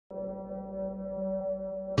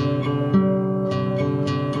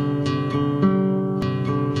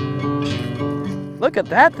Look at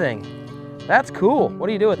that thing. That's cool. What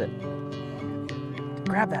do you do with it?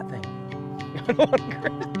 Grab that thing.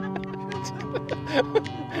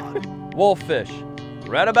 Wolf fish.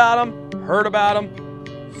 Read about them, heard about them,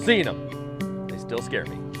 seen them. They still scare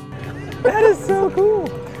me. That is so cool.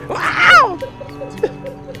 Wow!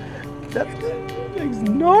 That thing's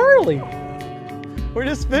gnarly. We're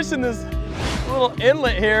just fishing this little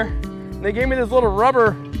inlet here. And they gave me this little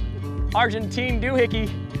rubber Argentine doohickey,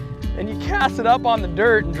 and you cast it up on the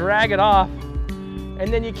dirt and drag it off.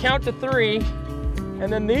 And then you count to 3,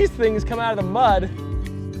 and then these things come out of the mud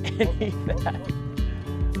and eat that.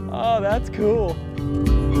 Oh, that's cool.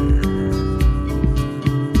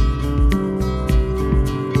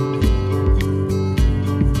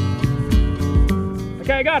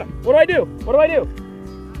 Okay, I got him. What do I do? What do I do?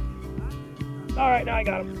 All right, now I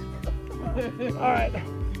got him. All right,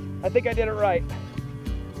 I think I did it right.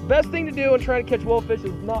 Best thing to do when trying to catch wolf fish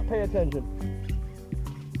is not pay attention.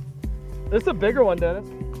 This is a bigger one, Dennis.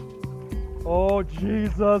 Oh,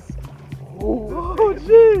 Jesus. Oh,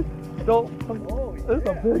 jeez. Don't. Oh, this is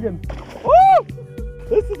a big one. Oh!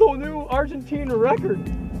 This is a new Argentine record.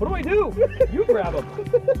 What do I do? You grab him.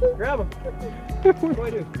 Grab him. What do I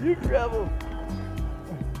do? You grab him.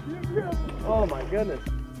 You grab him. Oh, my goodness.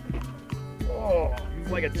 Oh, he's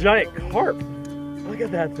like a giant carp. Look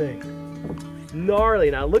at that thing. Gnarly.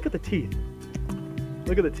 Now look at the teeth.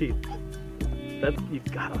 Look at the teeth. That's,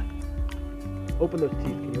 you've got to open those teeth.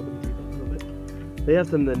 Can you open the teeth up a little bit? They have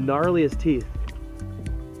some of the gnarliest teeth.